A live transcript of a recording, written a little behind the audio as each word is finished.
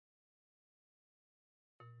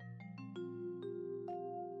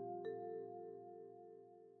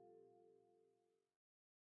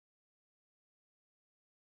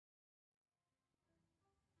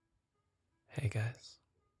Hey guys,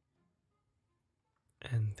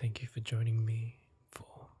 and thank you for joining me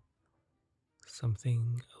for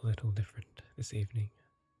something a little different this evening.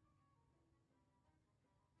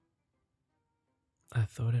 I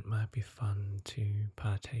thought it might be fun to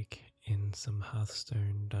partake in some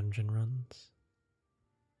Hearthstone Dungeon Runs,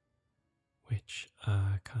 which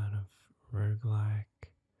are kind of roguelike,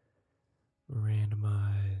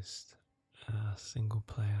 randomized, single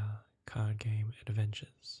player card game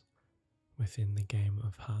adventures within the game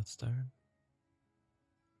of Hearthstone.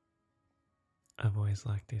 I've always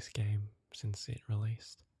liked this game since it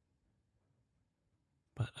released,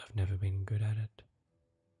 but I've never been good at it,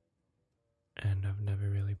 and I've never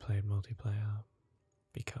really played multiplayer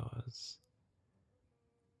because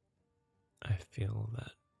I feel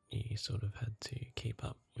that you sort of had to keep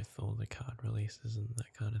up with all the card releases and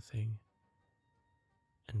that kind of thing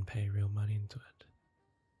and pay real money into it,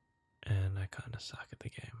 and I kind of suck at the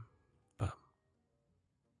game. But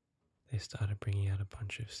they started bringing out a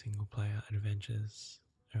bunch of single player adventures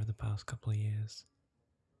over the past couple of years,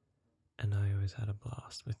 and I always had a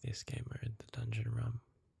blast with this game mode, the Dungeon Run.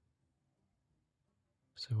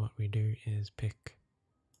 So what we do is pick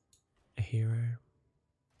a hero.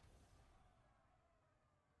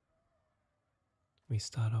 We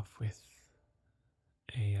start off with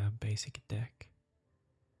a basic deck,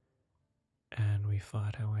 and we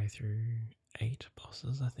fight our way through 8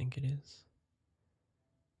 bosses, I think it is.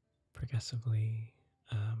 Progressively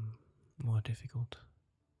more difficult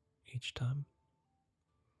each time.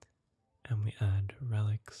 And we add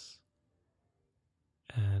relics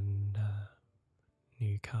and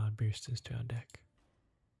new card boosters to our deck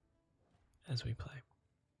as we play.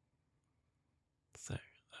 So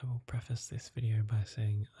I will preface this video by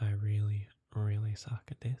saying I really suck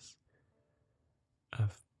at this.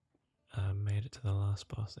 I've made it to the last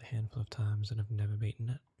boss a handful of times and I've never beaten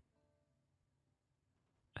it.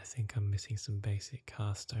 I think I'm missing some basic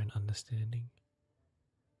Hearthstone understanding,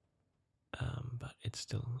 but it's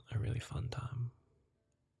still a really fun time.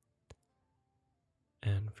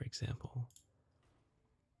 And for example,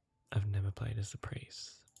 I've never played as the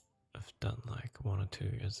priest. I've done like 1 or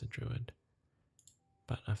 2 as the druid,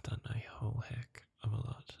 but I've done a whole heck of a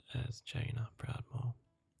lot as Jaina Proudmore,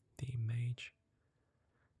 the mage.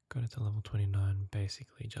 Got it to level 29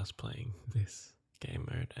 basically just playing this game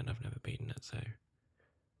mode, and I've never beaten it, so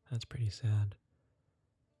that's pretty sad.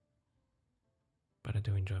 But I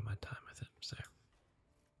do enjoy my time with it, so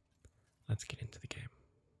let's get into the game.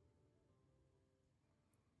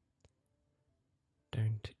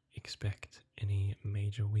 Don't expect any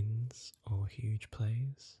major wins or huge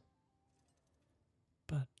plays,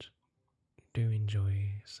 but do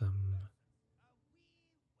enjoy some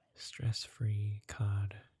stress-free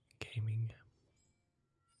card gaming.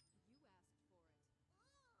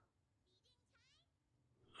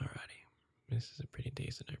 Alrighty, this is a pretty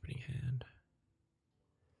decent opening hand,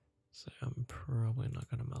 so I'm probably not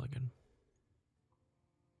going to mulligan.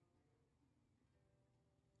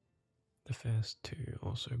 The first 2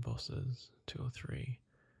 also bosses, 2 or 3,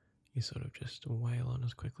 you sort of just wail on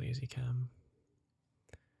as quickly as you can.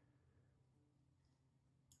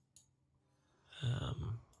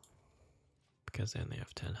 Because they only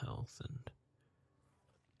have 10 health and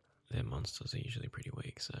their monsters are usually pretty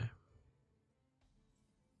weak, so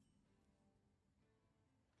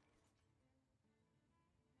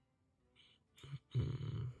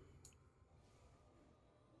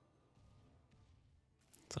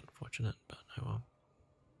it's unfortunate, but oh well.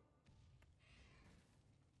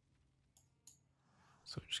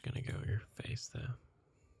 So we're just gonna go face there.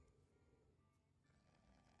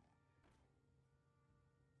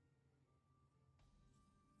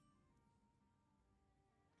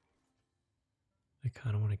 I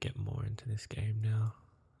kind of want to get more into this game now.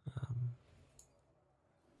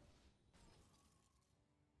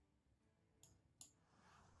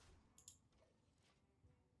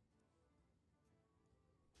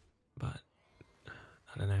 But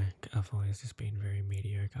I don't know, I've always just been very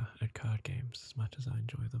mediocre at card games as much as I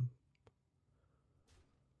enjoy them.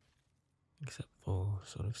 Except for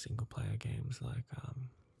sort of single player games like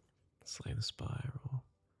Slay the Spire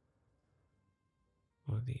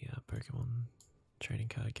or the Pokemon trading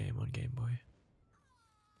card game on Game Boy.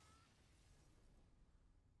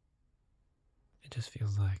 It just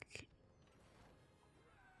feels like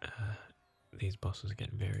these bosses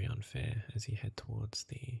get very unfair as you head towards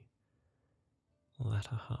the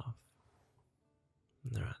latter half.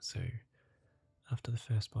 Alright, so after the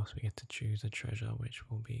first boss we get to choose a treasure, which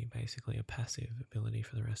will be basically a passive ability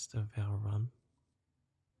for the rest of our run.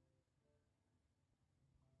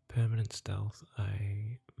 Permanent stealth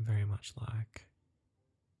I very much like,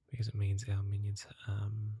 because it means our minions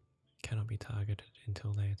cannot be targeted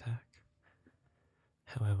until they attack.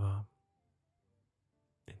 However,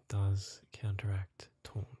 it does counteract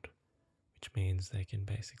taunt, which means they can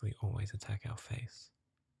basically always attack our face.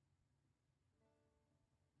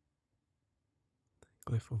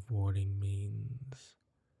 Glyph of Warding means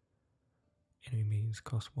enemy minions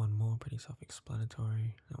cost 1 more, pretty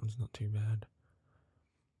self-explanatory. That one's not too bad.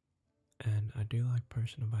 And I do like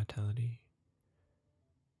Potion of Vitality,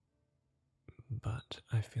 but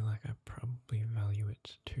I feel like I probably value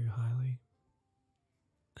it too highly,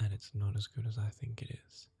 and it's not as good as I think it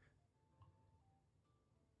is.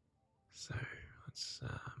 So let's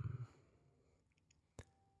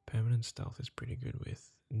Permanent Stealth is pretty good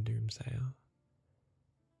with Doomsayer,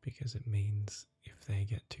 because it means if they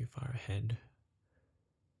get too far ahead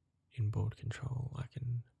in board control, I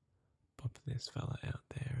can pop this fella out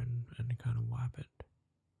there and kind of wipe it.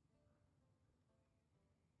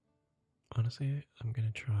 Honestly, I'm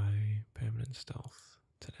going to try Permanent Stealth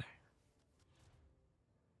today.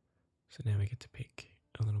 So now we get to pick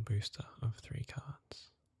a little booster of 3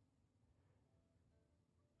 cards.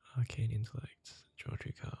 Arcane Intellect, draw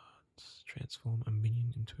 2 cards, transform a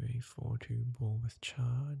minion into a 4/2 ball with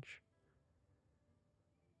charge.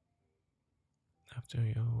 After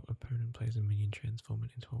your opponent plays a minion, transform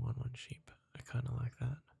it into a 1/1 sheep. I kind of like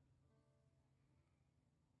that.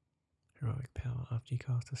 Heroic Power. After you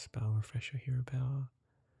cast a spell, refresh your hero power.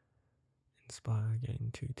 Inspire,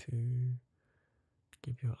 gain 2/2.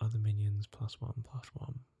 Give your other minions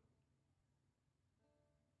 +1/+1.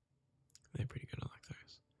 They're pretty good, I like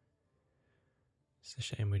those. It's a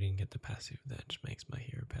shame we didn't get the passive that just makes my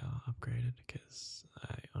hero power upgraded, because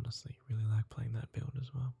I honestly really like playing that build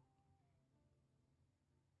as well.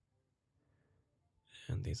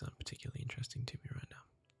 And these aren't particularly interesting to me right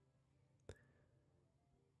now.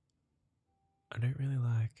 I don't really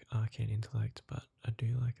like Arcane Intellect, but I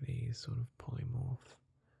do like these sort of polymorph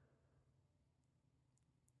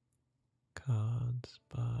cards,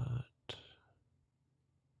 but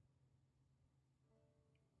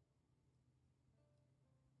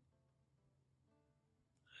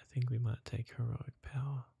I think we might take Heroic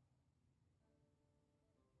Power.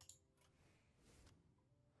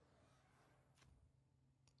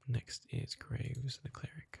 Next is Graves the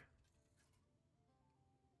Cleric.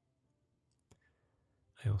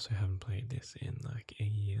 I also haven't played this in like a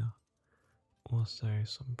year or so,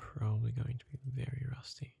 so I'm probably going to be very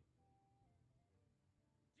rusty.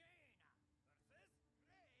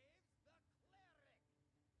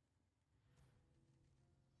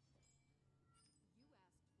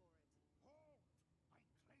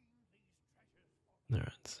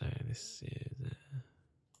 Alright, so this is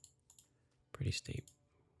pretty steep.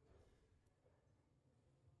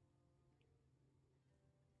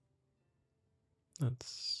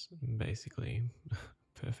 That's basically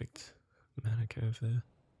perfect mana curve there.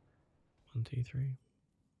 1, 2, 3.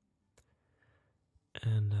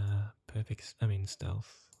 And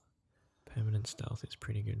stealth. Permanent stealth is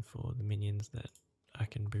pretty good for the minions that I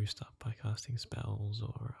can boost up by casting spells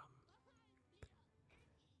or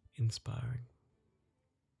inspiring.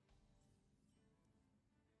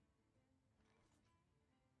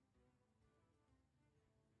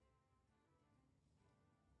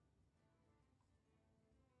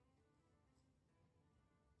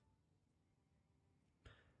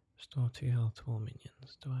 Restore 2 health to all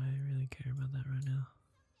minions. Do I really care about that right now?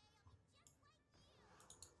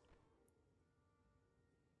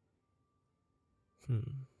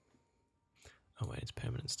 Oh wait, it's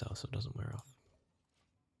permanent stealth, so it doesn't wear off.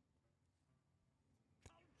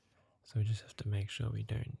 So we just have to make sure we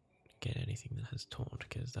don't get anything that has taunt,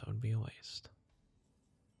 because that would be a waste.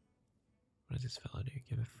 What does this fella do?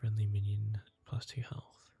 Give a friendly minion +2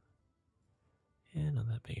 health. Yeah, not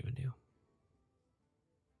that big of a deal.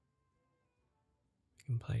 We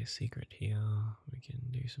can play a secret here. We can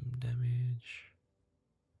do some damage.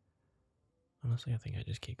 Honestly, I think I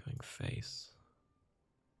just keep going face.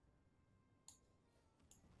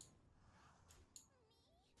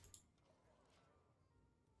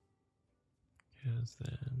 Because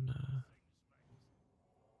then,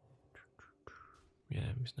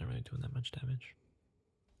 yeah, he's not really doing that much damage.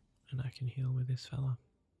 And I can heal with this fella.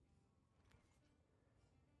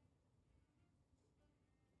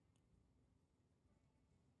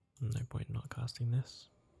 No point in not casting this,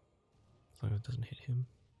 as long as it doesn't hit him.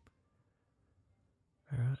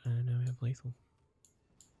 Alright, and now we have lethal.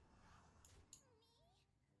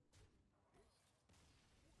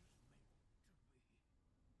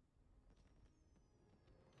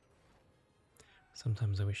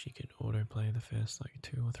 Sometimes I wish you could autoplay the first like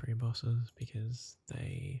 2 or 3 bosses, because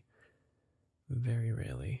they very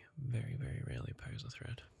rarely pose a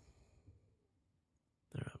threat.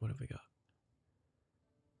 Alright, what have we got?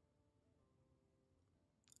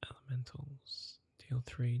 Elementals. Deal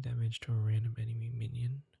 3 damage to a random enemy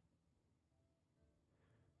minion.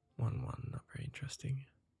 1/1, not very interesting.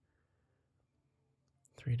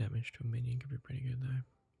 3 damage to a minion could be pretty good though.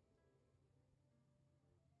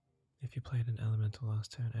 If you played an elemental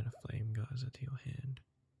last turn, add a flame geyser to your hand.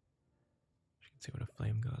 You can see what a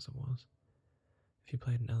flame geyser was. If you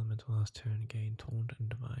played an elemental last turn, gain taunt and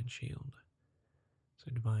divine shield.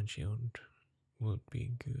 So divine shield would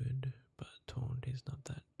be good, but taunt is not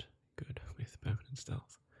that good with permanent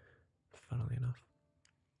stealth, funnily enough.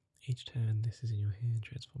 Each turn this is in your hand,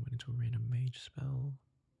 transform it into a random mage spell.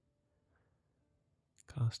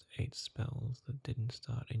 Cast 8 spells that didn't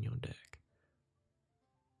start in your deck.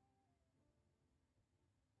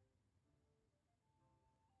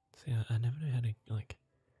 See, I never know how to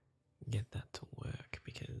get that to work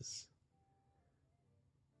because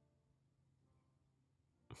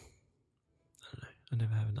I don't know. I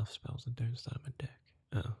never have enough spells that don't start in my deck.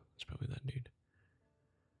 Oh, it's probably that dude.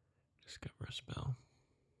 Discover a spell.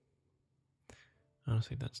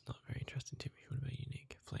 Honestly, that's not very interesting to me. What about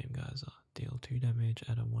unique? Flame Geyser. Deal 2 damage,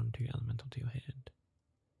 add a 1/2 elemental to your hand.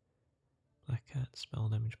 Black Cat, spell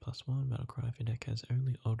damage +1. Battlecry, if your deck has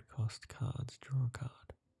only odd cost cards, draw a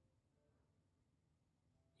card.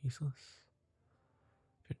 Useless.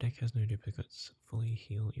 If your deck has no duplicates, fully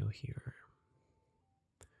heal your hero.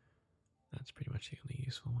 That's pretty much the only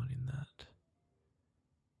useful one in that.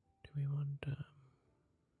 Do we want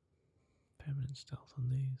permanent stealth on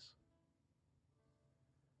these?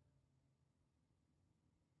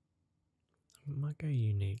 I might go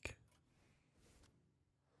unique.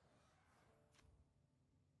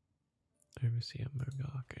 Overseer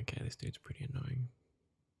Mogok. Okay, this dude's pretty annoying.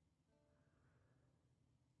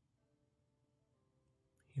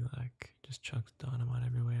 He just chucks dynamite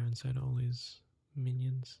everywhere and so do all his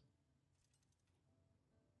minions.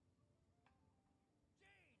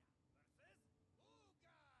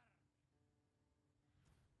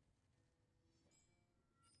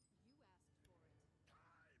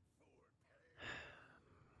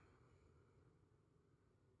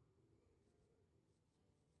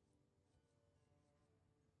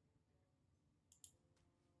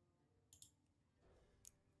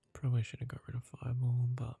 Probably should have got rid of Fireball,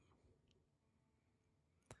 but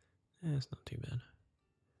it's not too bad.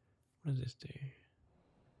 What does this do?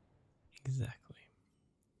 Exactly.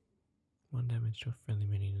 1 damage to a friendly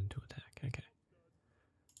minion and 2 attack. Okay.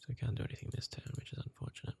 So we can't do anything this turn, which is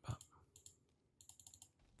unfortunate, but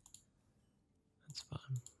that's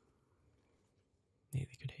fine.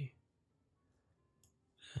 Neither could he.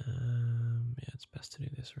 Yeah, it's best to do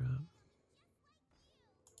this route.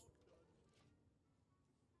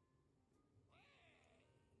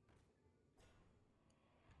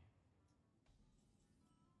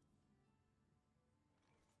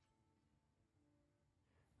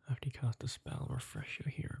 After you cast a spell, refresh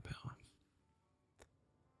your hero power.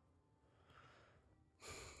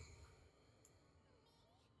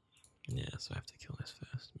 Yeah, so I have to kill this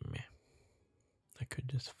first. Meh. I could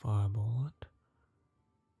just fireball it.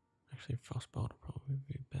 Actually, frostbolt will probably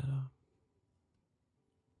be better.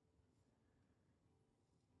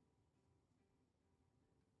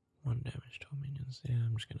 One damage to all minions. Yeah,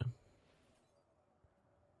 I'm just gonna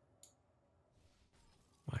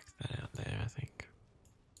whack that out there, I think.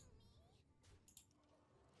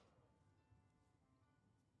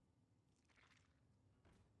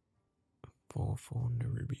 For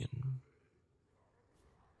Nerubian.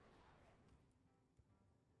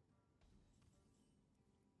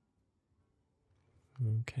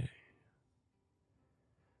 Okay.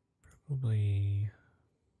 Probably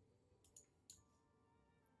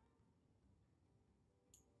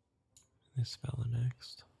this fella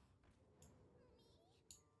next.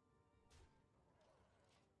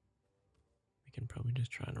 We can probably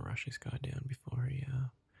just try and rush this guy down before he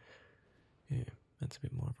yeah, that's a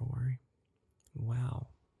bit more of a worry. Wow.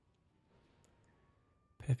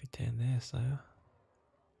 Perfect hand there, sire.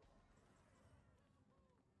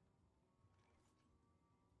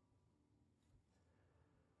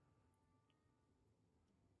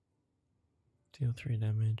 Deal 3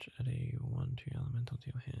 damage, add a 1/2 elemental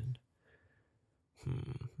to your hand.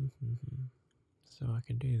 So I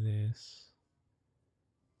can do this.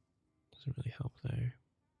 Doesn't really help though.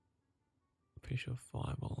 I'm pretty sure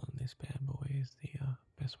Fireball on this bad boy is the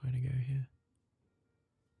best way to go here.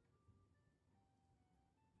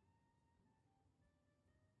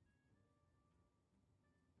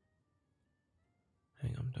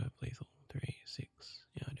 Hang on, do I have lethal? 3, 6.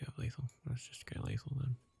 Yeah, I do have lethal. Let's just go lethal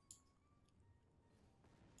then.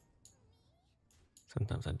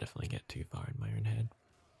 Sometimes I definitely get too far in my own head.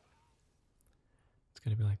 It's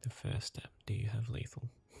going to be like the first step. Do you have lethal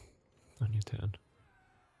on your turn?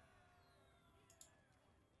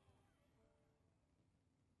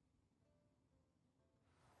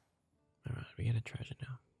 Alright, we get a treasure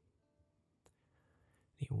now.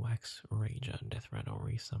 The Wax Rager Death Rattle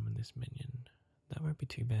resummon this minion. That won't be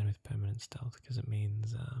too bad with permanent stealth because it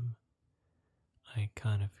means I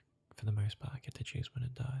kind of, for the most part, get to choose when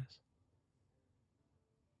it dies.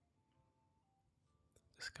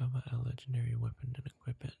 Discover a legendary weapon and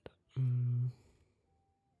equip it.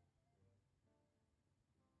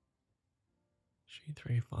 Shoot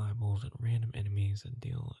 3 fireballs at random enemies that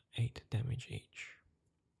deal 8 damage each.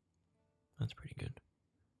 That's pretty good.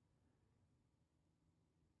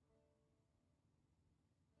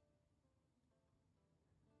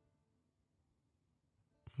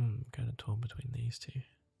 Kind of torn between these two.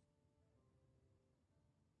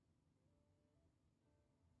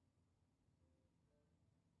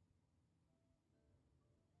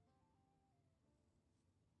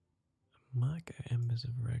 Might go Embers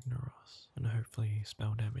of Ragnaros, and hopefully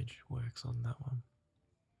spell damage works on that one.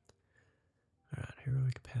 Alright,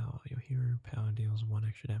 Heroic Power. Your hero power deals 1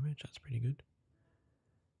 extra damage, that's pretty good.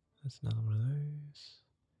 That's another one of those.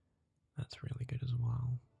 That's really good as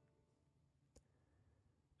well.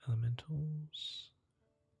 Elementals.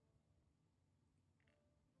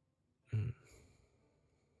 If you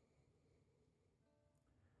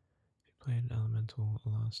play an elemental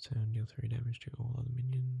last turn, deal 3 damage to all other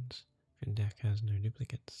minions. If your deck has no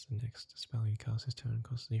duplicates, the next spell you cast this turn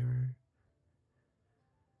costs 0.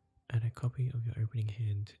 Add a copy of your opening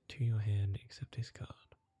hand to your hand except this card.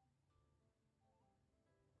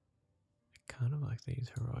 I kind of like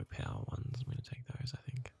these heroic power ones. I'm going to take those, I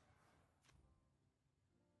think.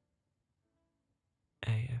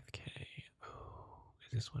 AFK. Oh,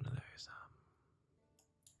 is this one of those?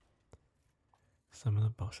 Some of the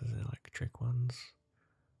bosses are like trick ones.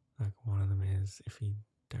 Like one of them is if you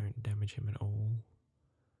don't damage him at all,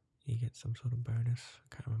 you get some sort of bonus.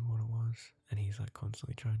 I can't remember what it was. And he's like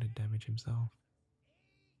constantly trying to damage himself.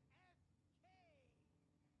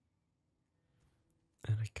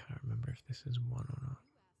 And I can't remember if this is one or not.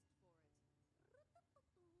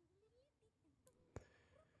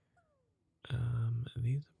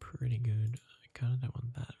 These are pretty good. I kind of don't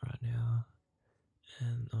want that right now.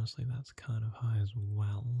 And honestly, that's kind of high as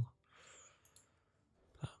well.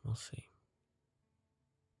 But we'll see.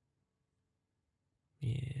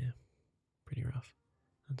 Yeah, pretty rough.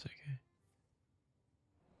 That's okay.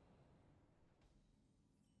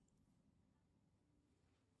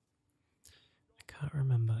 I can't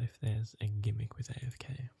remember if there's a gimmick with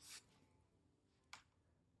AFK.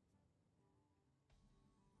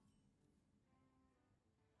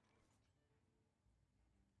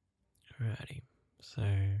 Alrighty, so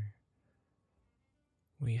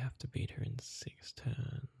we have to beat her in 6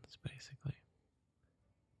 turns, basically.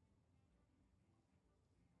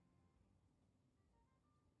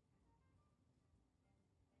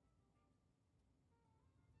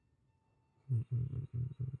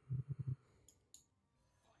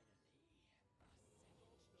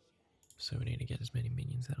 So we need to get as many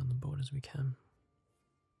minions out on the board as we can.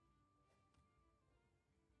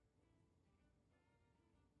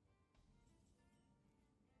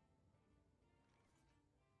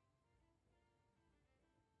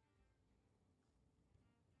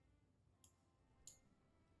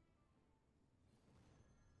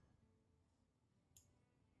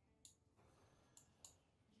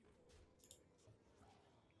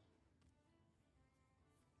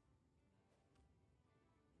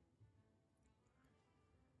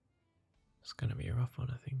 It's gonna be a rough one,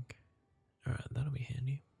 I think. Alright, that'll be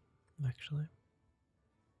handy, actually.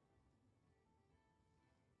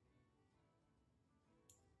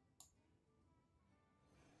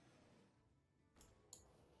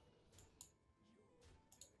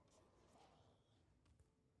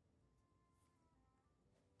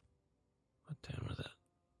 What turn was that?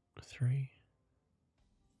 3?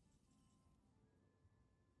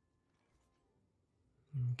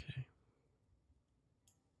 Okay.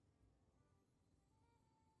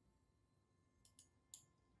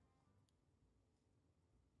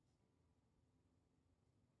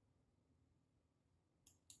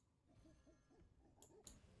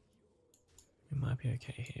 We might be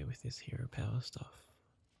okay here with this hero power stuff.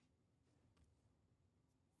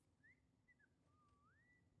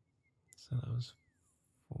 So that was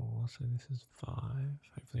 4, so this is 5.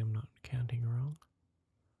 Hopefully I'm not counting wrong.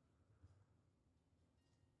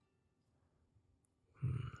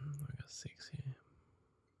 I got 6 here.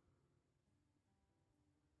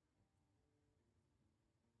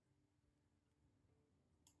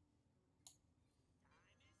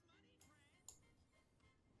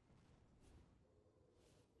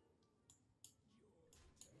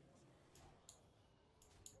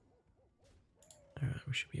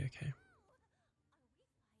 we should be okay.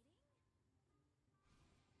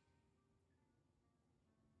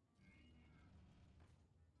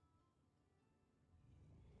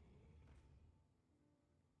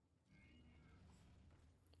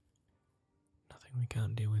 Nothing we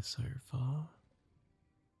can't deal with so far.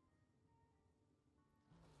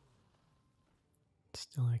 It's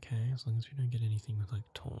still okay as long as we don't get anything with like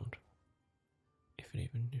taunt.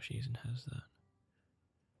 If she even has that.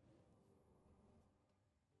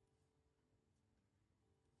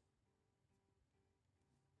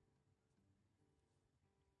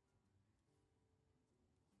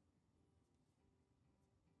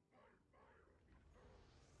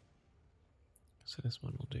 So this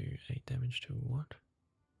one will do 8 damage to what?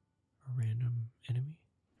 A random enemy?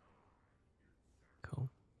 Cool.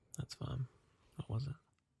 That's fine. What was it?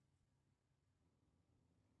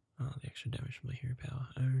 Oh, the extra damage from my hero power.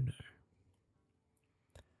 Oh no.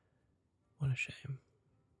 What a shame.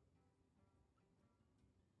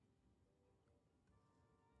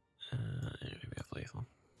 Anyway, we have lethal.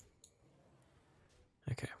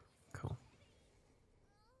 Okay, cool.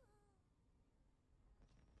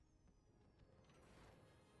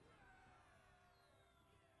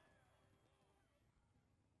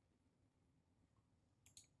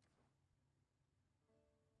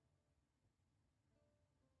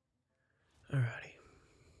 Alrighty.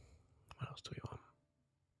 What else do we want?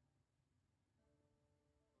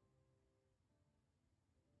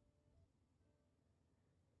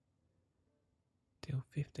 Deal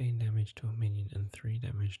 15 damage to a minion and 3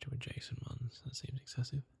 damage to adjacent ones. That seems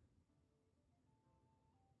excessive.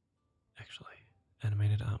 Actually,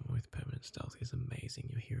 animated armor with permanent stealth is amazing.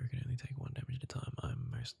 Your hero can only take 1 damage at a time.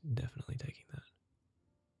 I'm most definitely taking that.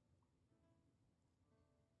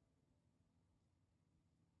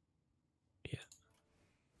 Yeah.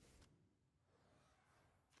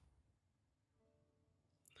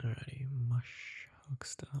 Alrighty, Mush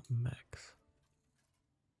Huckster Max.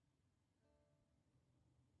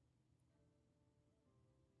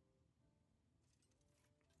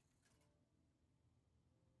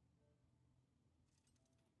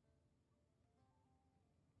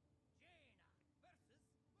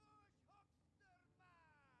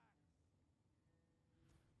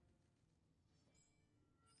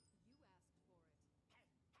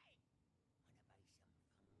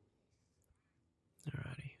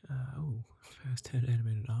 Alrighty. Oh, first turn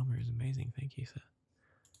animated armor is amazing. Thank you, sir.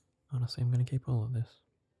 Honestly, I'm going to keep all of this.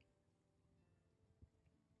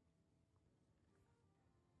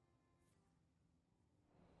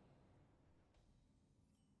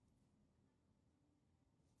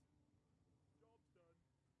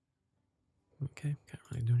 Okay, can't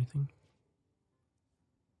really do anything.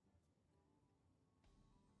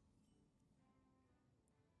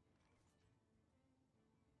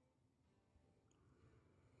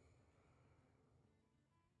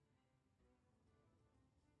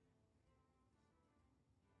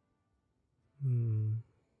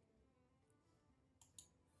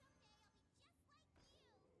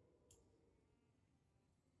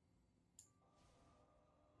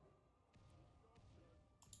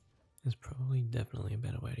 There's probably definitely a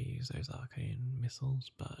better way to use those arcane missiles,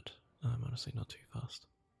 but I'm honestly not too fast.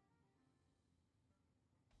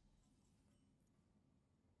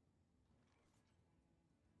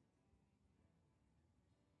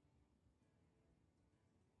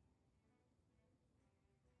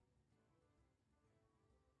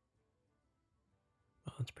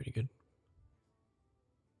 Oh, that's pretty good.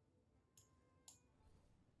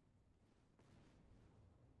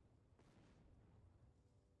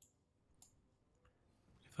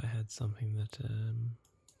 If I had something that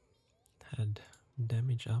had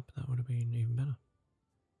damage up, that would have been even better.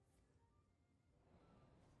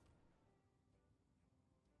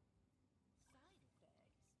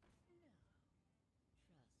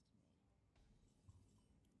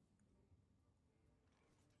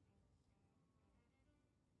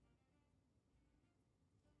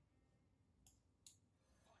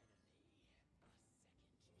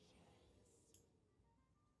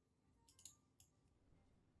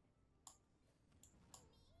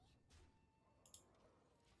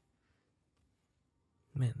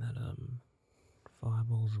 Man, that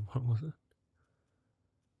fireballs, what was it?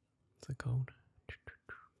 What's it called?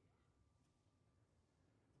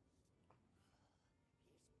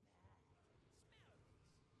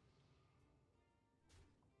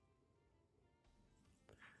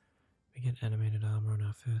 We get animated armor on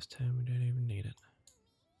our first turn, we don't even need it.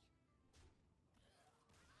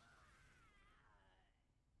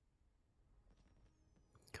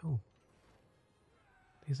 Cool.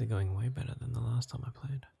 These are going way better than the last time I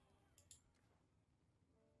played.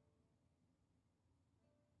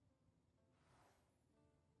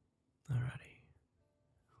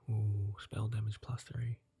 spell damage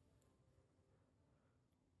 +3.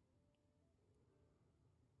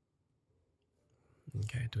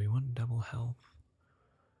 Okay, do we want double health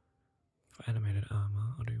for animated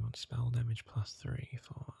armor, or do we want spell damage +3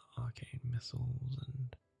 for arcane missiles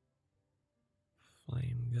and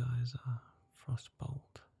flame geyser,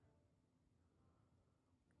 frostbolt?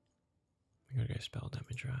 We gotta go spell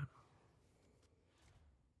damage, right?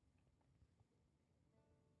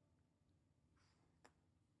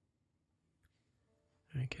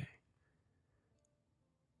 Okay.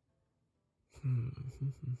 Your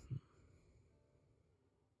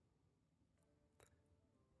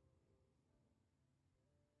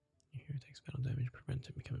hero takes battle damage, prevents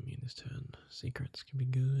it becoming immune this turn. Secrets can be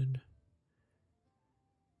good.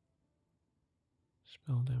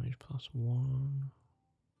 Spell damage +1.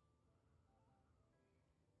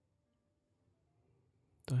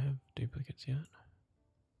 Do I have duplicates yet?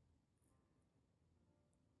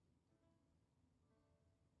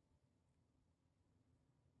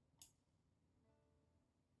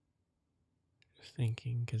 Just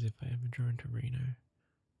thinking, because if I ever draw into Reno,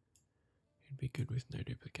 it'd be good with no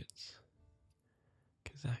duplicates.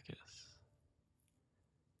 Kazakis.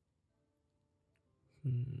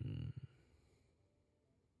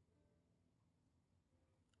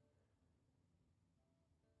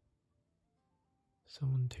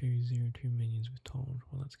 Summon 2/02 minions with Taunt.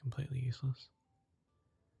 Well, that's completely useless.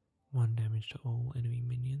 1 damage to all enemy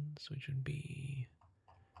minions, which would be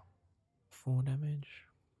 4 damage.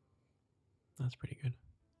 That's pretty good.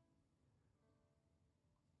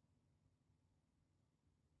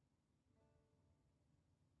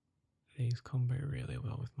 These combo really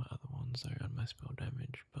well with my other ones though, and my spell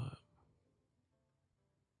damage, but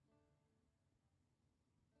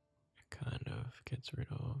it kind of gets rid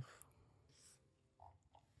of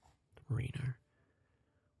Reno,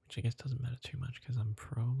 which I guess doesn't matter too much because I'm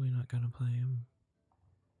probably not going to play him,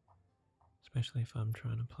 especially if I'm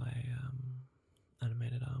trying to play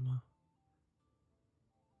animated armor.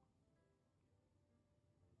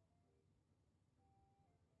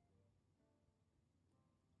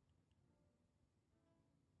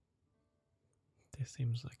 This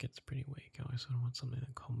seems like it's pretty weak. I sort of want something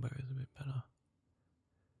that combos a bit better,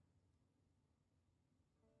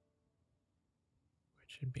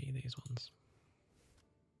 which should be these ones.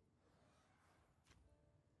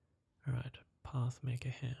 Alright,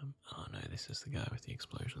 Pathmaker Ham. Oh no, this is the guy with the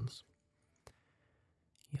explosions.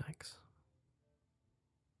 Yikes.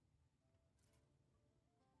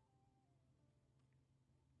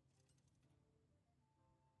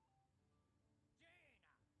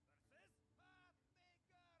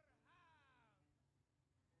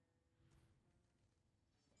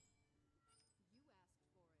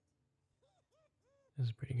 This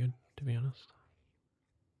is pretty good, to be honest.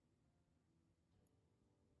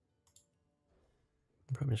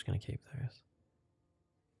 I'm probably just going to keep those.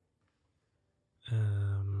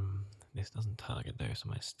 This doesn't target though, so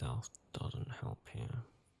my stealth doesn't help here.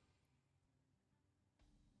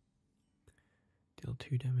 Deal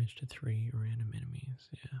 2 damage to 3 random enemies,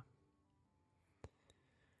 yeah.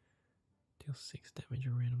 Deal 6 damage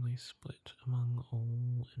randomly split among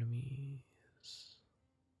all enemies.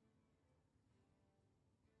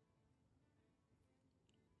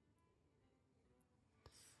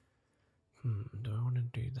 Do I want to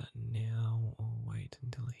do that now or wait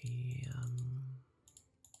until he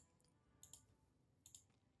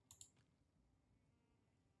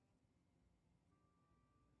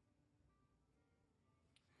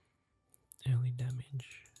early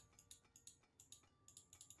damage?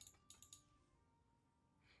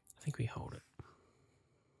 I think we hold it.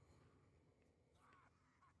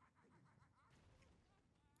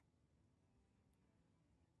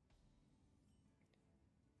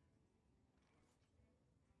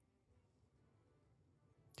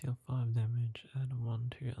 Deal 5 damage, add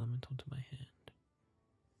 1/2 elemental to my hand.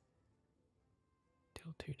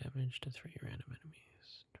 Deal 2 damage to 3 random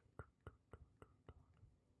enemies.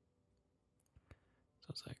 So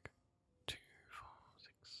it's like 2, 4,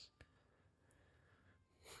 6.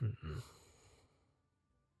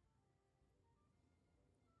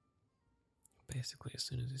 Basically, as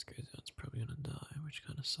soon as this goes out, it's probably gonna die, which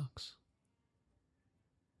kind of sucks.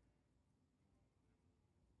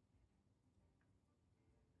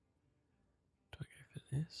 Do I go for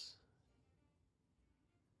this?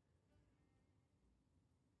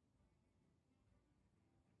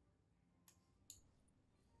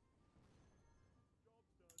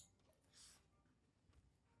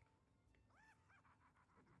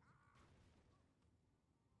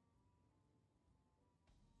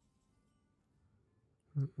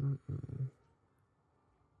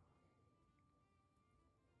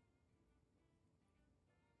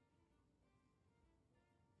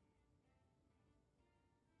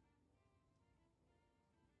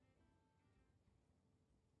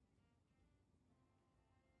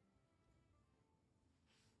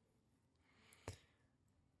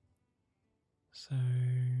 So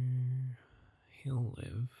he'll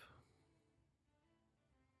live.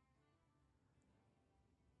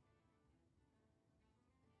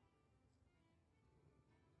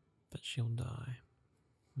 But she'll die.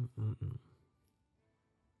 Do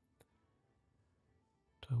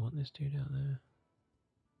I want this dude out there?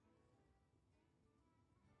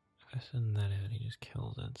 If I send that out, he just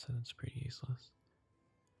kills it, so that's pretty useless.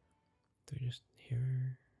 Do we just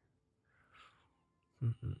hear?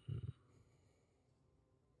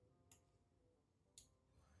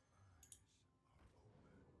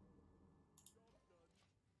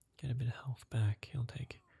 Get a bit of health back. He'll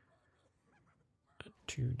take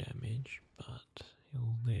 2 damage, but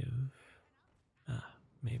he'll live. Ah,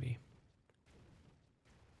 maybe.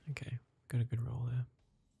 Okay, got a good roll there.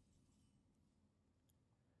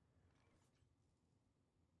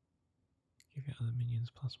 Give your other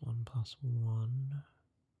minions +1/+1.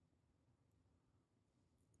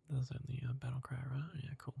 That's only a battle cry, right? Yeah,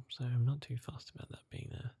 cool. So I'm not too fussed about that being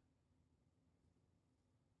there.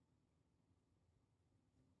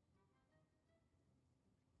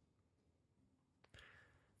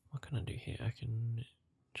 What can I do here? I can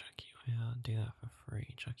chuck you out, do that for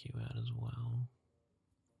free, chuck you out as well.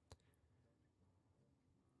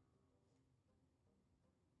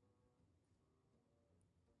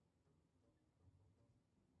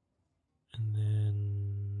 And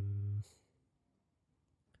then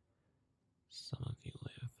some of you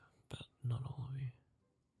live, but not all of you.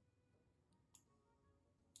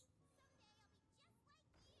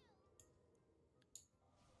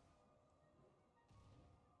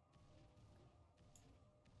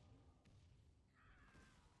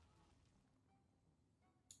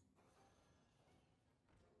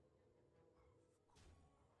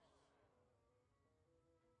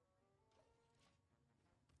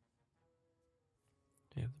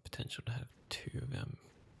 We have the potential to have 2 of them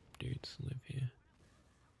dudes live here.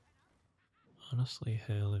 Honestly,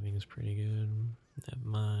 her living is pretty good. Never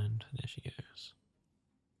mind, there she goes.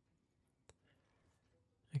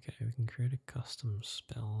 Okay, we can create a custom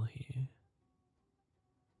spell here.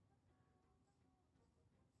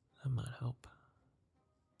 That might help.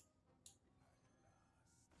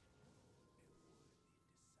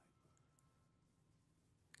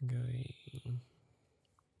 Go.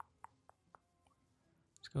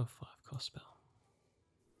 Let's go a 5-cost spell.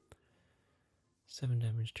 7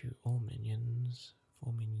 damage to all minions.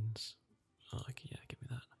 4 minions. Oh, okay, yeah, give me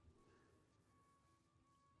that.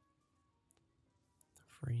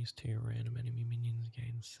 Freeze 2 random enemy minions,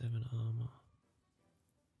 gain 7 armor.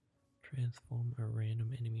 Transform a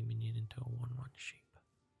random enemy minion into a 1/1 sheep.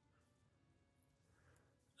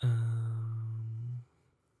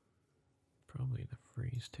 Probably the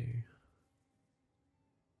freeze 2.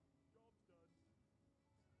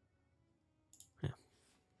 Yeah, I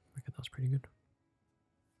reckon that was pretty good.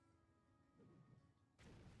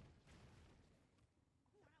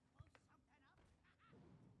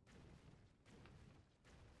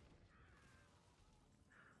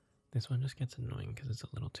 This one just gets annoying because it's a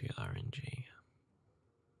little too RNG.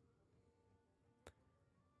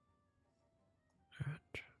 Alright.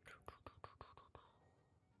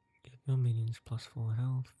 Give your minions +4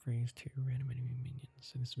 health, freeze 2 random enemy minions.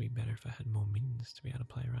 So this would be better if I had more minions to be able to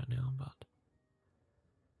play right now, but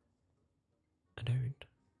I don't.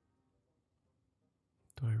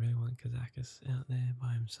 Do I really want Kazakis out there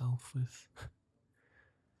by himself with...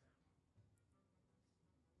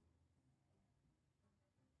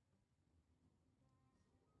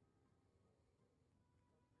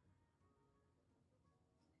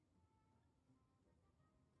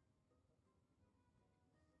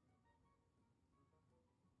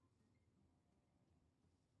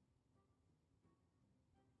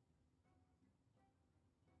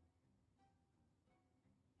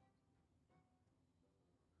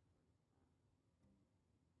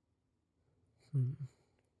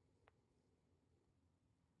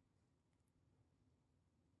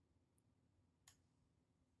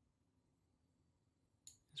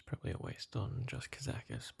 It's probably a waste on just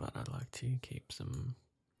Kazakis, but I'd like to keep some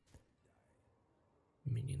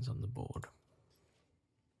minions on the board.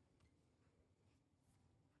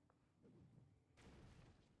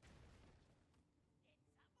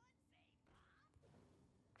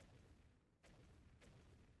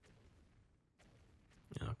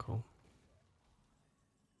 Oh, cool.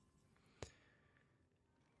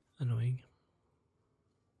 Annoying.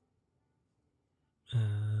 Do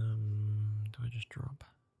I just drop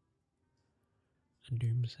a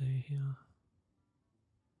Doomsay here?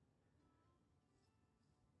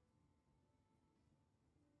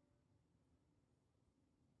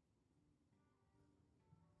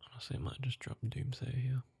 Honestly, I might just drop Doomsay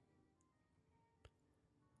here.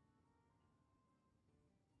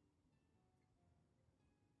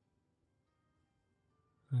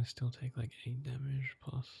 I still take like 8 damage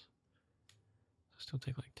plus. I still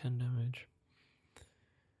take like 10 damage.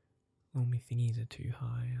 All my thingies are too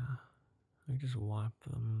high. I just wipe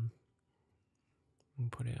them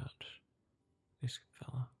and put out this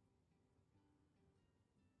fella.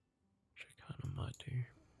 Which I kind of might do.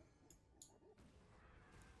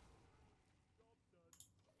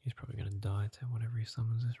 He's probably going to die to whatever he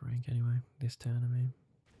summons this rank anyway. This turn, I mean.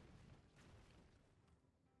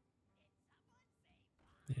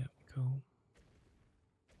 Yep, cool.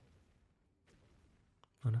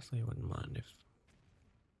 Honestly, I wouldn't mind if...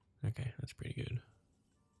 Okay, that's pretty good.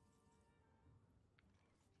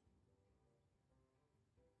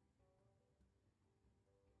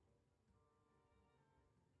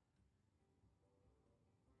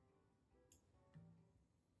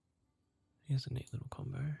 Here's a neat little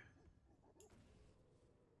combo.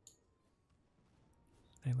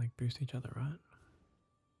 They like boost each other, right?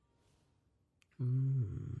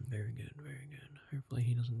 Very good, very good. Hopefully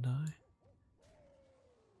he doesn't die.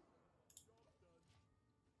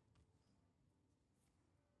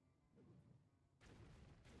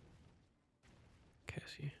 Curse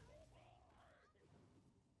you.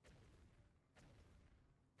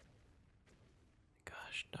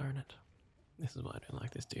 Gosh darn it. This is why I don't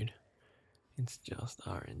like this dude. It's just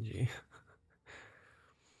RNG.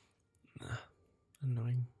 Nah,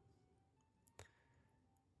 annoying.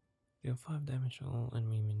 Deal 5 damage to all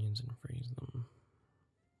enemy minions and freeze them.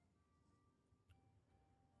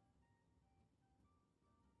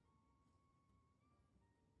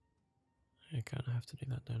 I kind of have to do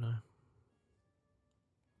that, don't I?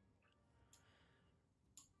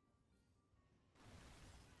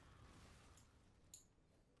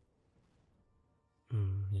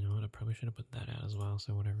 You know what, I probably should have put that out as well,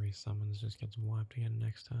 so whatever he summons just gets wiped again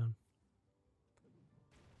next time.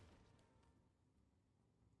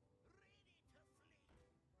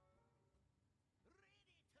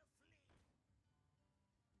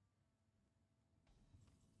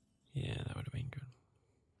 Yeah, that would have been good.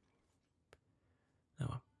 Oh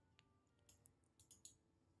well.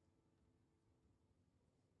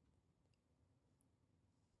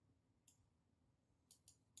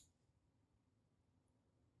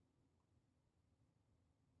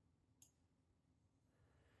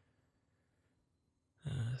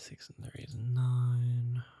 Uh, 6 and 3 is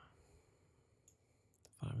 9.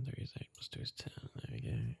 5 and 3 is 8 plus 2 is 10. There we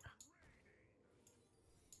go.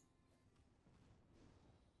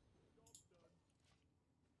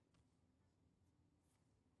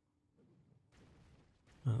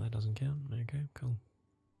 Oh, that doesn't count? Okay, cool.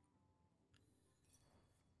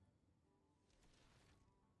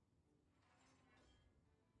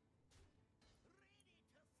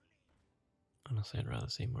 Honestly, I'd rather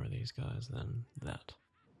see more of these guys than that.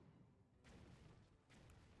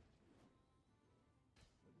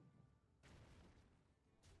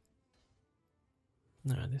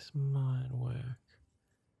 No, this might work.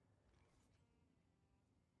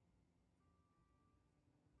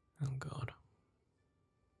 Oh god.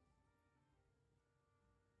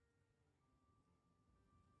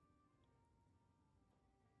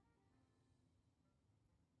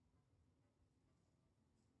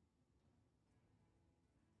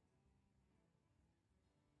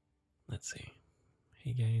 Let's see.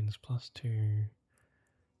 He gains +2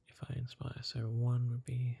 if I inspire. So 1 would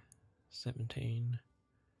be 17.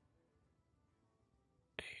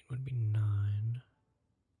 8 would be 9.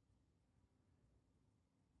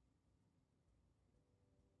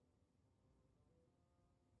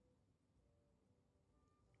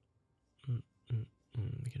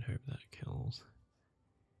 We can hope that kills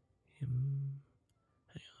him.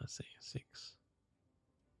 Hang on, let's see. 6.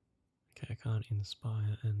 Okay, I can't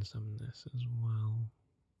inspire and summon this as well.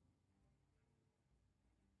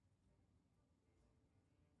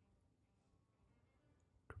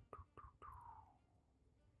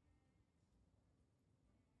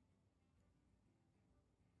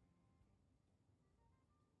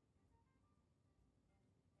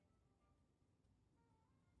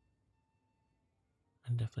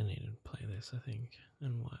 I definitely need to play this, I think,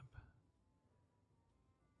 and wipe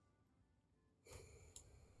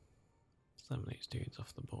some of these dudes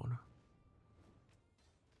off the board.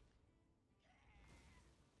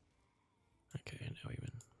 Okay, now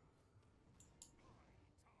even.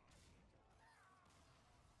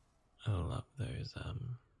 I love those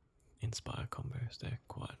inspire combos, they're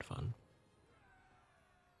quite fun.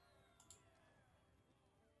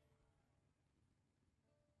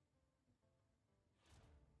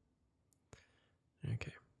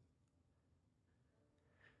 Okay.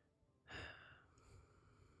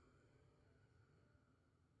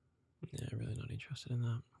 Yeah, really not interested in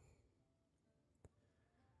that.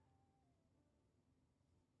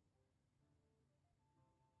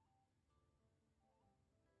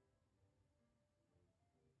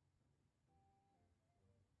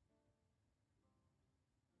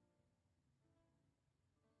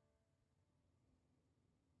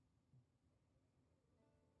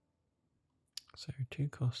 So 2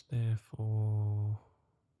 cost there for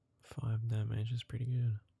 5 damage is pretty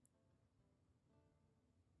good.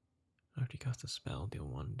 After you cast a spell, deal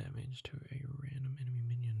 1 damage to a random enemy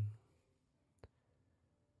minion.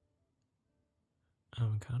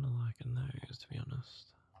 I'm kind of liking those, to be honest.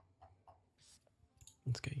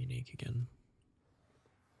 Let's go unique again.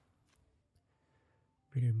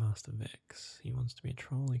 Voodoo Master Vex. He wants to be a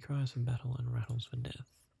troll, he cries for battle and rattles for death.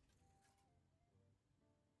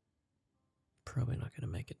 Probably not going to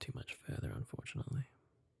make it too much further, unfortunately.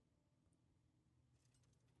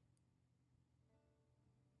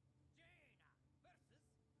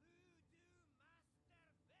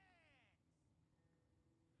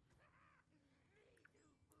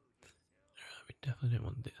 We definitely don't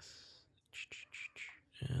want this.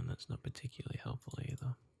 And that's not particularly helpful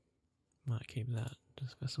either. Might keep that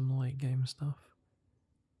just for some late game stuff.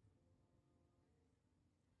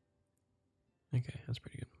 Okay, that's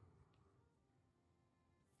pretty good.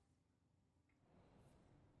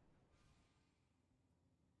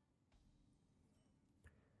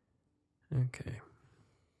 Okay.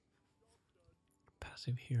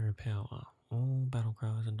 Passive hero power. All battle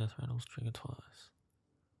cries and death rattles trigger twice.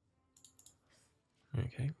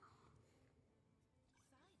 Okay.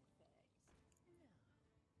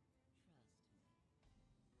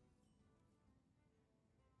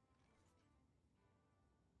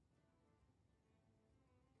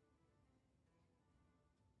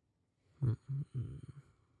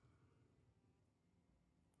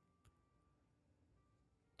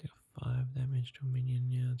 Deal 5 damage to a minion.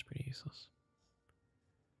 Yeah, that's pretty useless.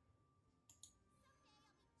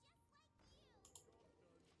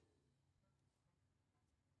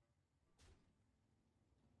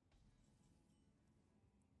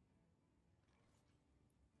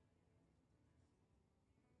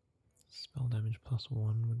 Spell damage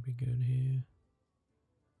 +1 would be good here.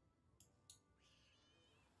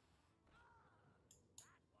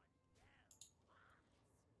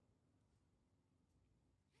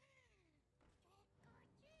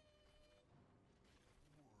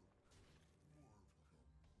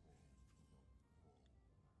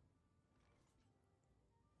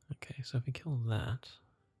 Okay, so if we kill that,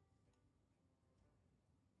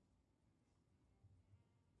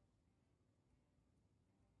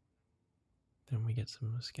 then we get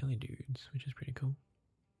some skelly dudes, which is pretty cool.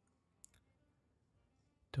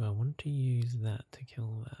 Do I want to use that to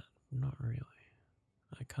kill that? Not really.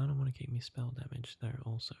 I kind of want to keep me spell damage there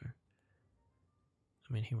also.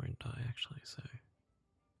 I mean, he won't die actually, so.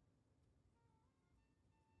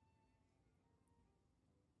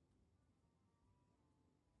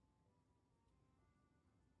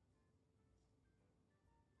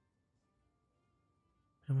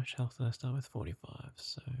 How much health did I start with? 45,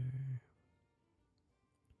 so.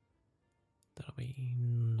 That'll be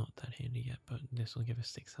not that handy yet, but this will give us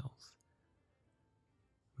 6 health.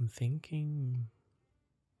 I'm thinking.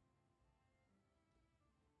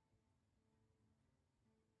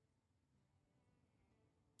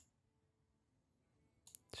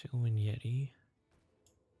 Chillwind Yeti.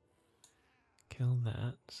 Kill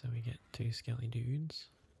that, so we get 2 skelly dudes.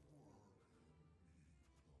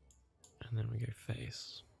 And then we go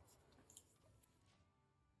face.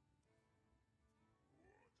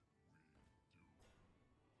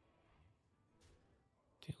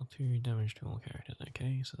 Deal 2 damage to all characters,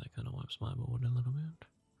 okay, so that kind of wipes my board a little bit.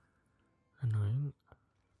 Annoying.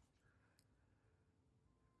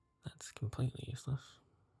 That's completely useless.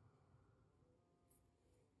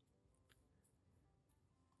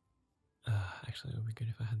 Actually, it would be good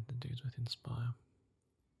if I had the dudes with Inspire.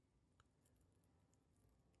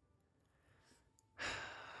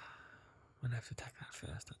 I'm gonna have to attack that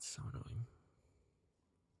first, that's so annoying.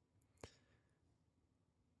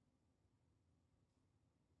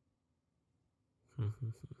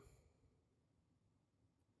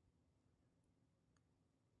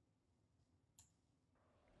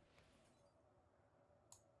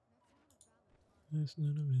 That's not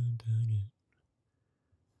a valid target.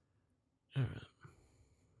 Alright.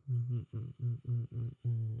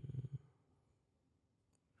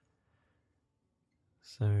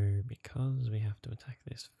 So, because we have to attack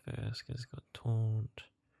this first because it's got taunt,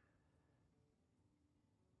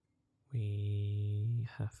 we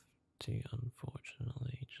have to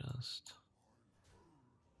unfortunately just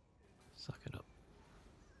suck it up.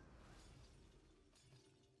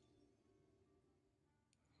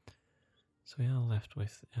 So we are left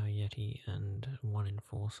with our Yeti and 1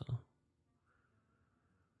 Enforcer.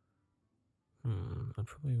 I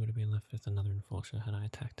probably would have been left with another Enforcer had I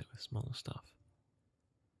attacked it with smaller stuff.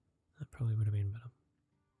 That probably would have been better.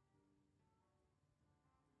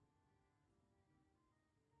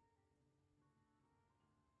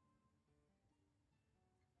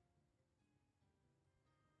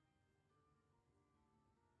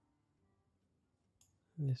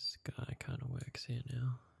 This guy kind of works here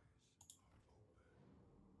now.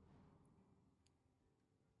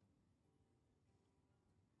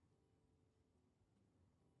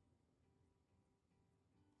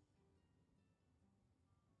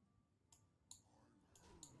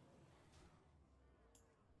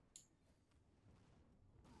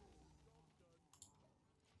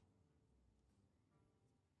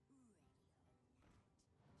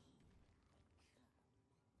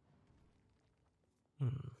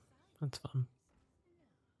 That's fun.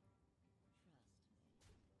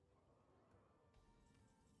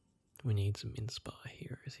 We need some Inspire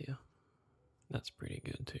heroes here. That's pretty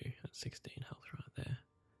good too. That's 16 health right there.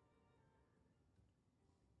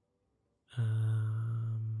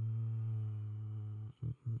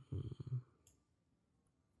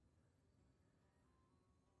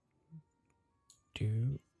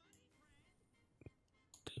 Do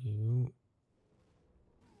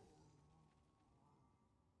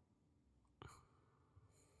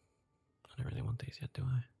I don't really want these yet, do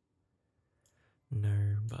I?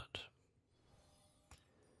 No, but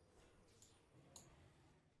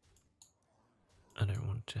I don't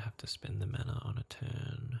want to have to spend the mana on a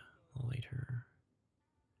turn later.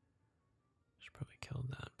 Should probably kill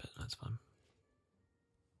that, but that's fine.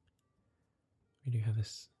 We do have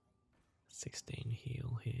this 16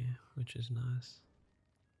 heal here, which is nice.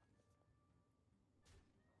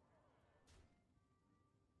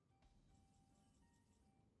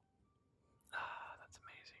 Ah, that's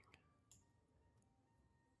amazing.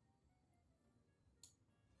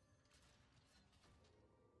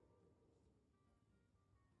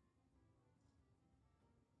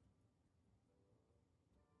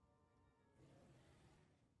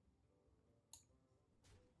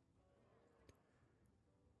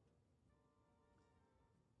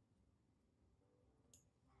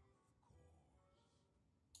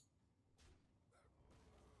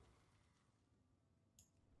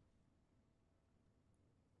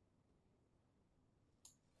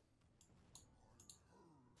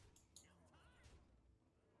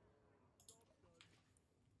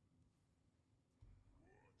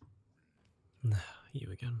 You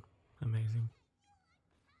again. Amazing.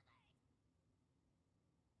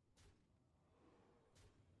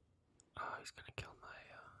 Oh, he's gonna kill my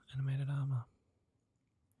animated armor.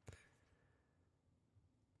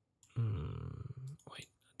 Wait,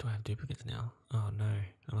 do I have duplicates now? Oh no,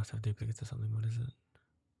 I must have duplicates or something. What is it?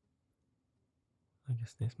 I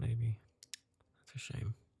guess this maybe. That's a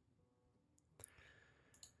shame.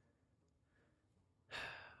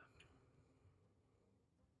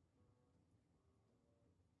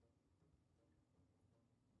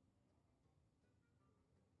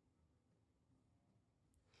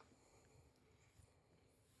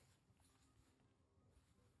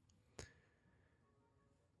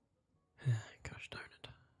 Gosh darn it.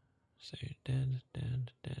 So dead,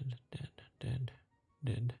 dead, dead, dead, dead,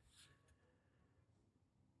 dead, dead.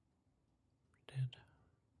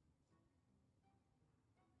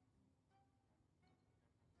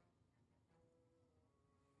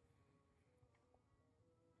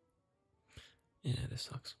 Yeah, this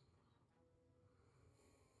sucks.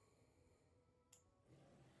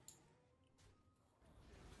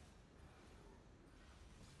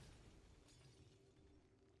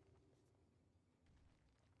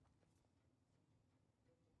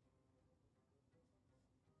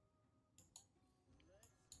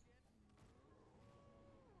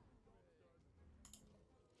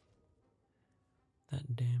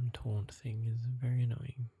 That damn taunt thing is very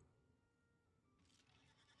annoying.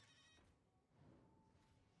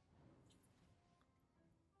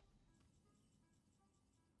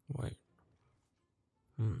 Wait.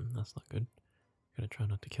 That's not good. Gotta try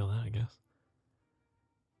not to kill that, I guess.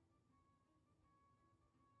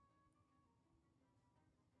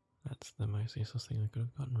 That's the most useless thing I could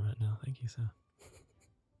have gotten right now. Thank you, sir.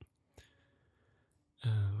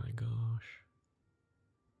 Oh my gosh.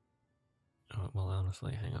 Oh, well,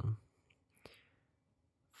 honestly, hang on.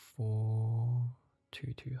 4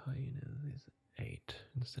 2 hyenas is 8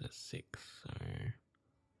 instead of 6, so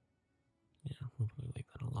yeah, we'll probably leave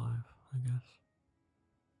that alive, I guess.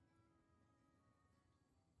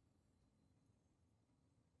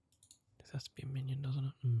 This has to be a minion, doesn't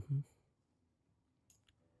it?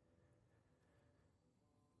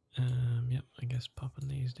 Yep, I guess popping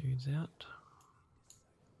these dudes out.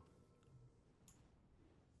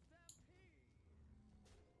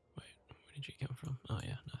 Wait, where did you come from? Oh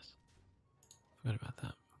yeah, nice. Forgot about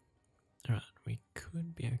that. Alright, we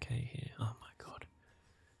could be okay here. Oh my god.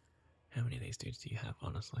 How many of these dudes do you have,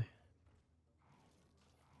 honestly?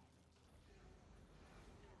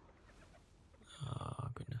 Oh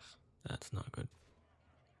goodness, that's not good.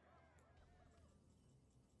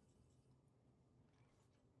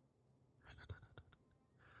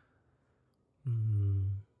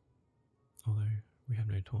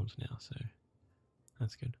 no taunts now, so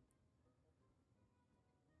that's good.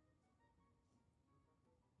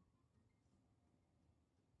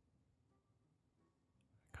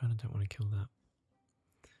 Kinda don't want to kill that.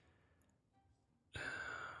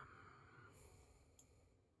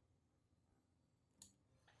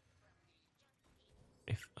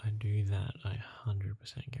 If I do that, I 100%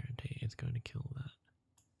 guarantee it's going to kill that.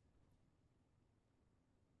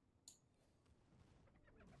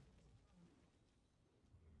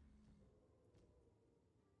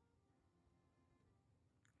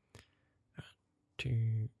 Right,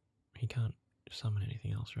 he can't summon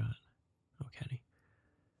anything else, right? Or can he?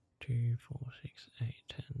 2, 4, 6, 8,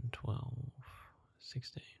 10, 12,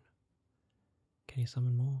 16. Can he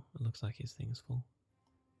summon more? It looks like his thing's full.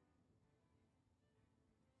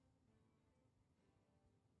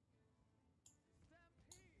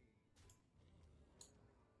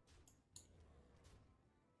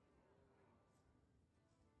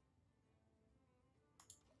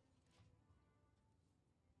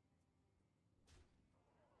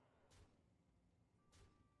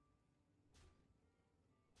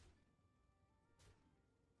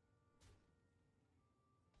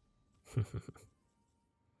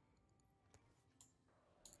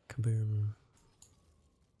 Kaboom.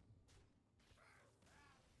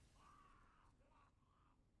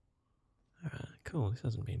 Alright, cool. This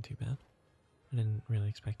hasn't been too bad. I didn't really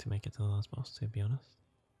expect to make it to the last boss, to be honest.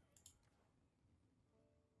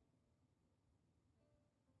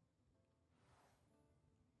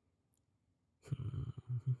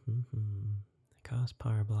 Cast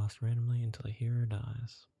Pyroblast randomly until a hero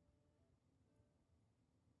dies.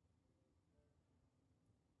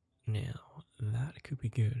 Now, that could be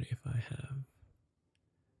good if I have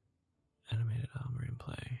animated armor in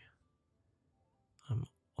play. I'm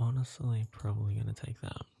honestly probably going to take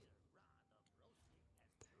that.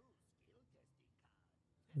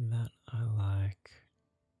 That I like.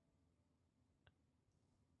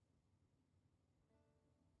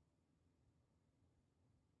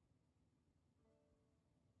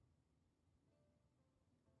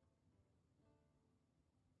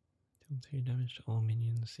 Deal 2 damage to all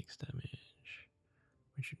minions, 6 damage,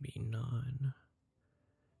 which would be 9.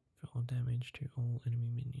 For all damage to all enemy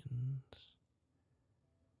minions.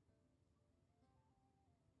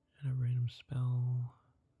 And a random spell,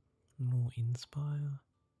 more inspire.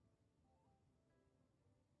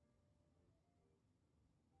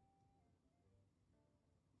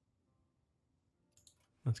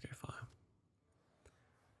 Let's go 5.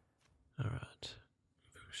 Alright,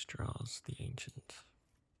 Vustras the Ancient.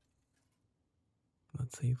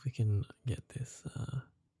 Let's see if we can get this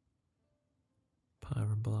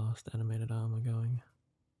Pyroblast animated armor going.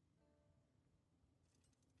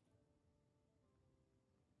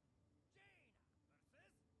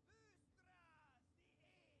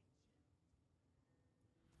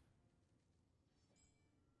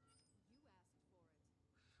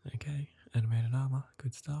 Okay, animated armor.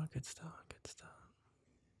 Good start, good start, good start.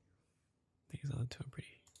 These other two are pretty.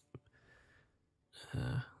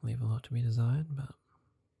 Leave a lot to be desired, but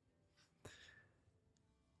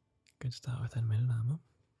good start with animated armor.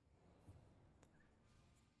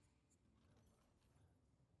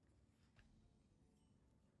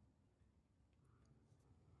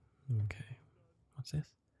 Okay, what's this?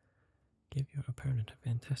 Give your opponent a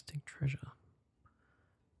fantastic treasure.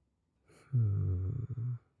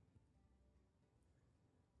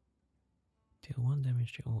 Deal 1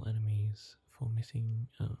 damage to all enemies for missing.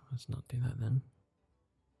 Oh, let's not do that then.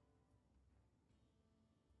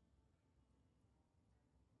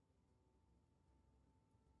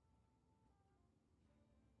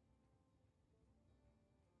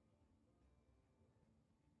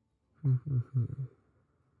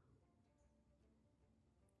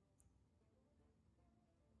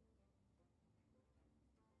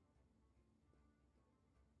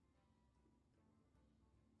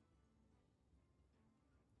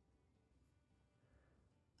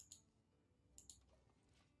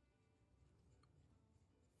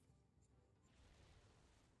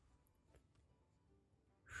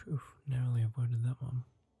 Phew, narrowly avoided that one.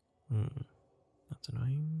 That's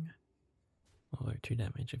annoying. Although 2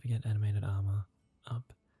 damage if we get animated armor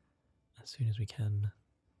up as soon as we can,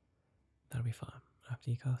 that'll be fine. After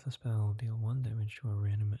you cast a spell, deal 1 damage to a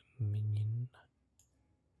random minion.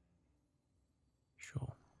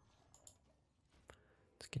 Sure.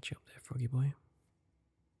 Let's get you up there, froggy boy.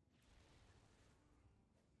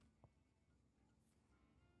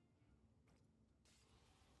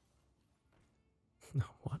 No,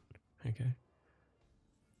 what? Okay.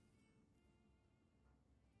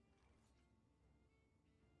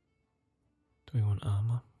 Do we want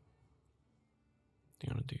armor? Do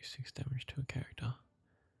you want to do 6 damage to a character?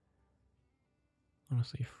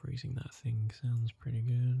 Honestly, freezing that thing sounds pretty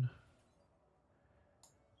good.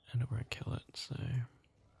 And it won't kill it, so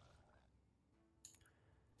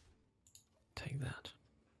take that.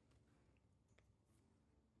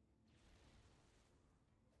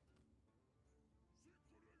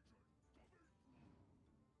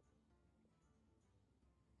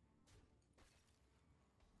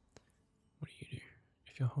 What do you do?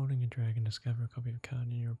 If you're holding a dragon, discover a copy of a card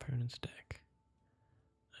in your opponent's deck.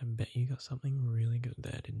 I bet you got something really good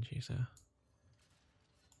there, didn't you, sir?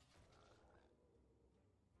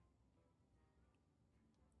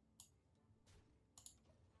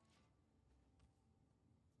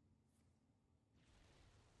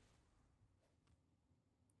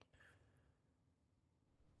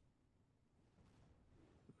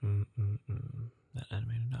 That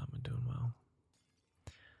animated armor doing well.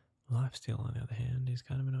 Lifesteal, on the other hand, is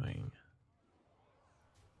kind of annoying.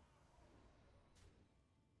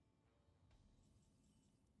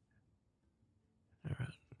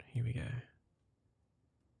 Alright, here we go.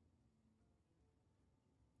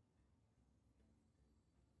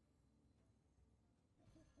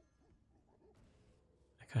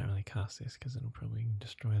 I can't really cast this because it'll probably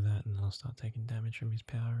destroy that and then I'll start taking damage from his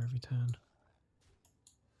power every turn.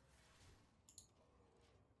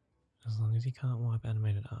 As long as he can't wipe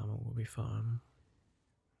animated armor, we'll be fine.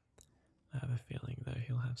 I have a feeling though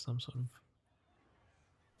he'll have some sort of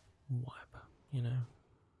wipe, you know.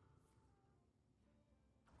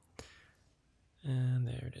 And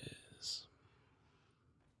there it is.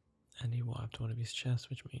 And he wiped one of his chests,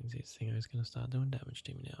 which means his thingo is going to start doing damage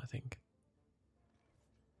to me now, I think.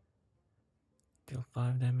 Deal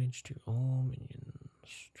 5 damage to all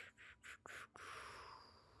minions.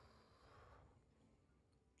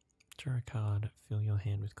 Draw a card, fill your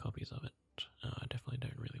hand with copies of it. Oh, I definitely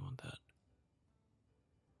don't really want that.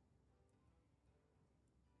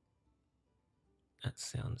 That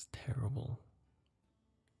sounds terrible.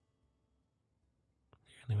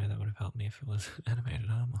 The only way that would have helped me if it was animated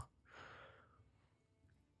armor.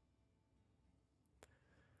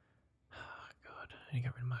 Oh god, I need to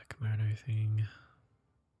get rid of my kimono thing.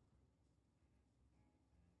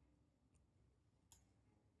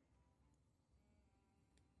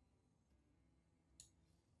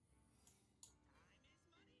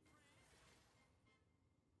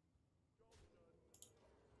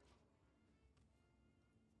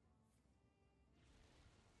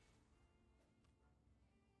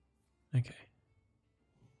 Okay.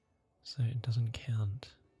 So it doesn't count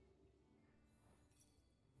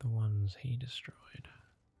the ones he destroyed.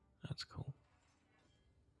 That's cool.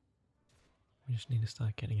 We just need to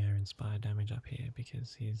start getting our inspire damage up here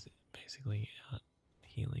because he's basically out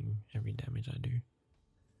healing every damage I do.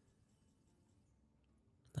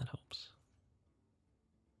 That helps.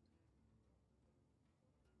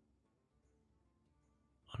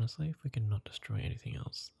 Honestly, if we can not destroy anything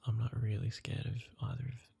else, I'm not really scared of either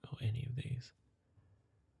of or any of these.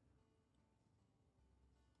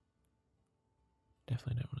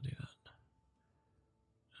 Definitely don't want to do that.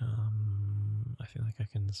 I feel like I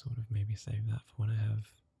can sort of maybe save that for when I have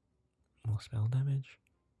more spell damage.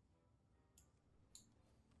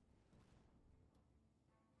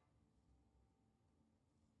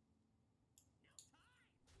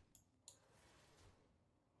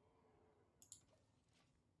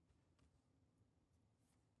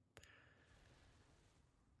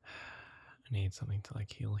 I need something to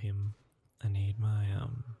like heal him. I need my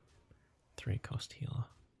 3-cost healer.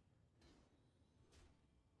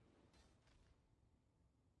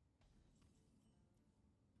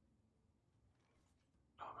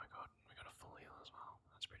 Oh my god, we got a full heal as well.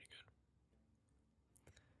 That's pretty good.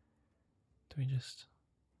 Do we just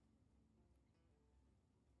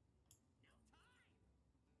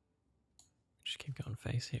keep going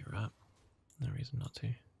face here, right? No reason not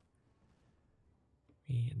to.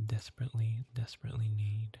 We desperately, desperately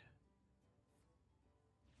need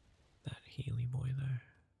that Healy boy though.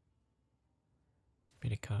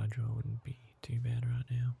 Bit of card draw wouldn't be too bad right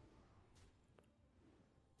now.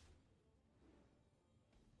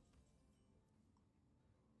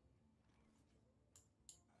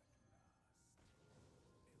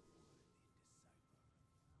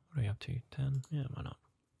 What are we up to? 10? Yeah, why not?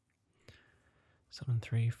 Summon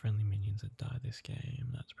 3 friendly minions that die this game.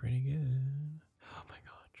 That's pretty good. Oh my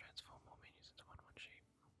god, transform more minions into 1/1 sheep.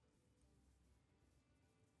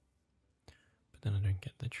 But then I don't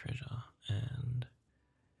get the treasure, and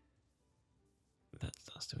that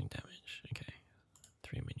starts doing damage. Okay,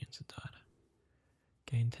 3 minions have died.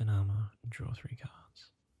 Gain 10 armor, draw 3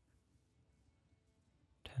 cards.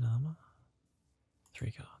 10 armor,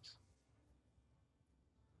 3 cards.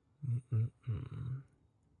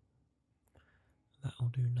 That'll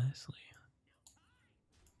do nicely.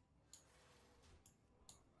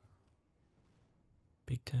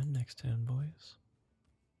 Big turn next turn, boys.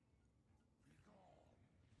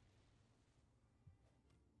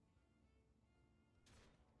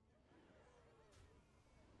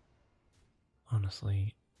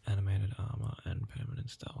 Honestly, animated armor and permanent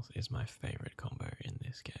stealth is my favorite combo in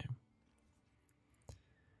this game.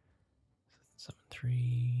 Summon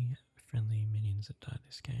 3 friendly minions that die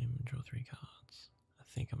this game and draw 3 cards. I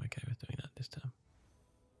think I'm okay with doing that this time.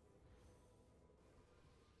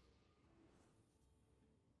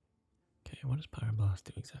 Okay, what does Pyroblast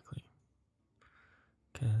do exactly?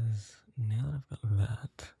 Because now that I've got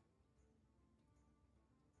that,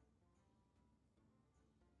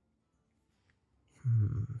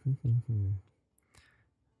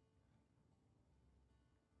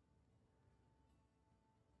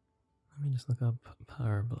 let me just look up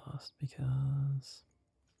Pyroblast because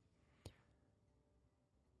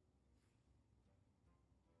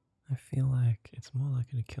I feel like it's more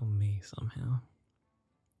likely to kill me somehow.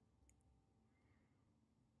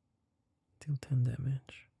 Deal 10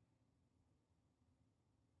 damage.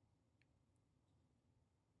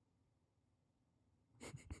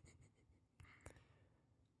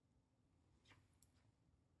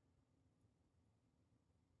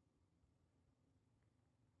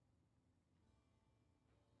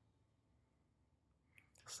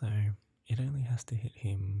 So it only has to hit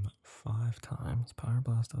him 5 times.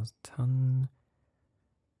 Pyroblast does 10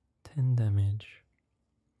 damage.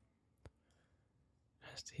 It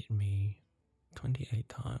has to hit me 28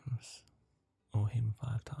 times, or him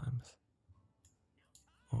 5 times,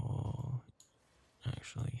 or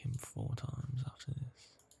actually him 4 times after this.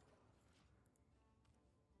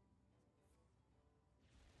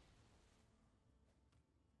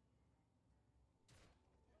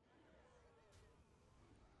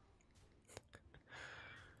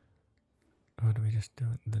 Or do we just do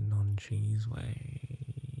it the non-cheese way?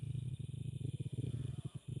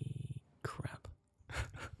 Crap.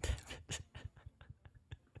 Damn it.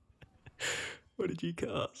 What did you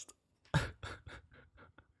cast? Oh,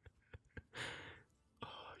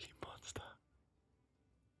 you monster.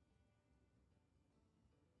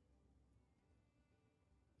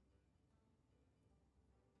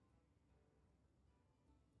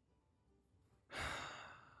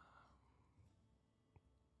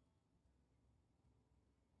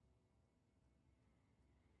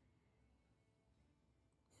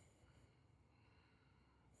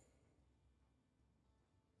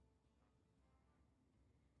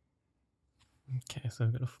 Okay, so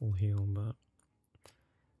I've got a full heal, but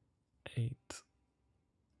 8,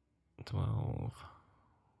 12.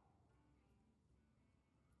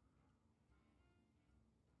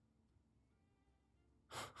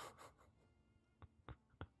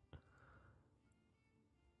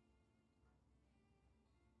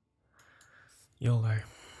 YOLO.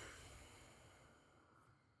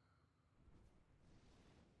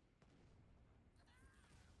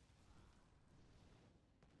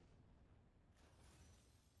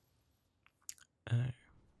 Oh.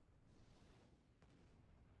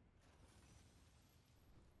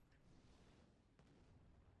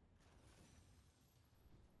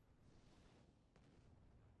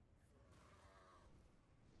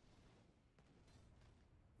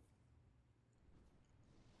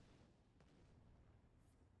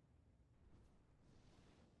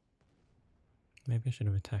 Maybe I should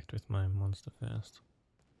have attacked with my monster first.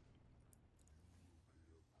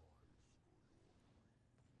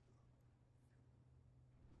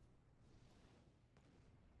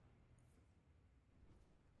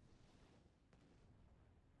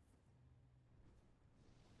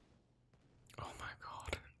 Oh my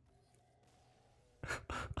god.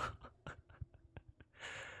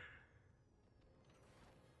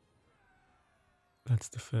 That's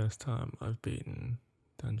the first time I've beaten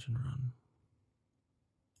Dungeon Run.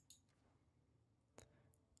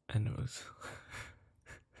 And it was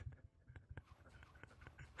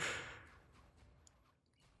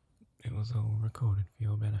it was all recorded for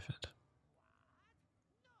your benefit.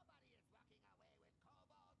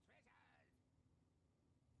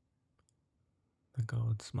 The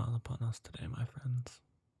gods smile upon us today, my friends.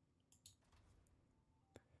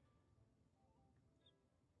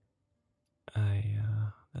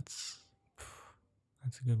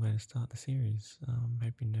 That's a good way to start the series.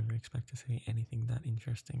 Hope you never expect to see anything that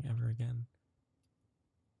interesting ever again.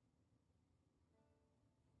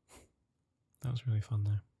 That was really fun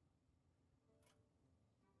though.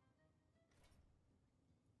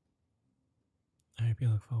 I hope you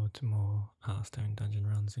look forward to more Hearthstone Dungeon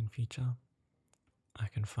Runs in future. I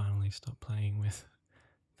can finally stop playing with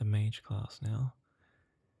the mage class now.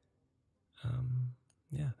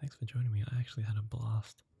 Yeah, thanks for joining me. I actually had a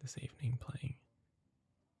blast this evening playing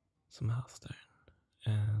some Hearthstone,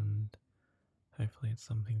 and hopefully it's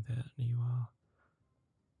something that you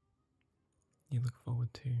look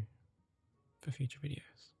forward to for future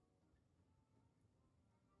videos.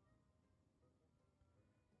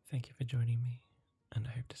 Thank you for joining me, and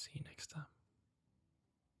I hope to see you next time.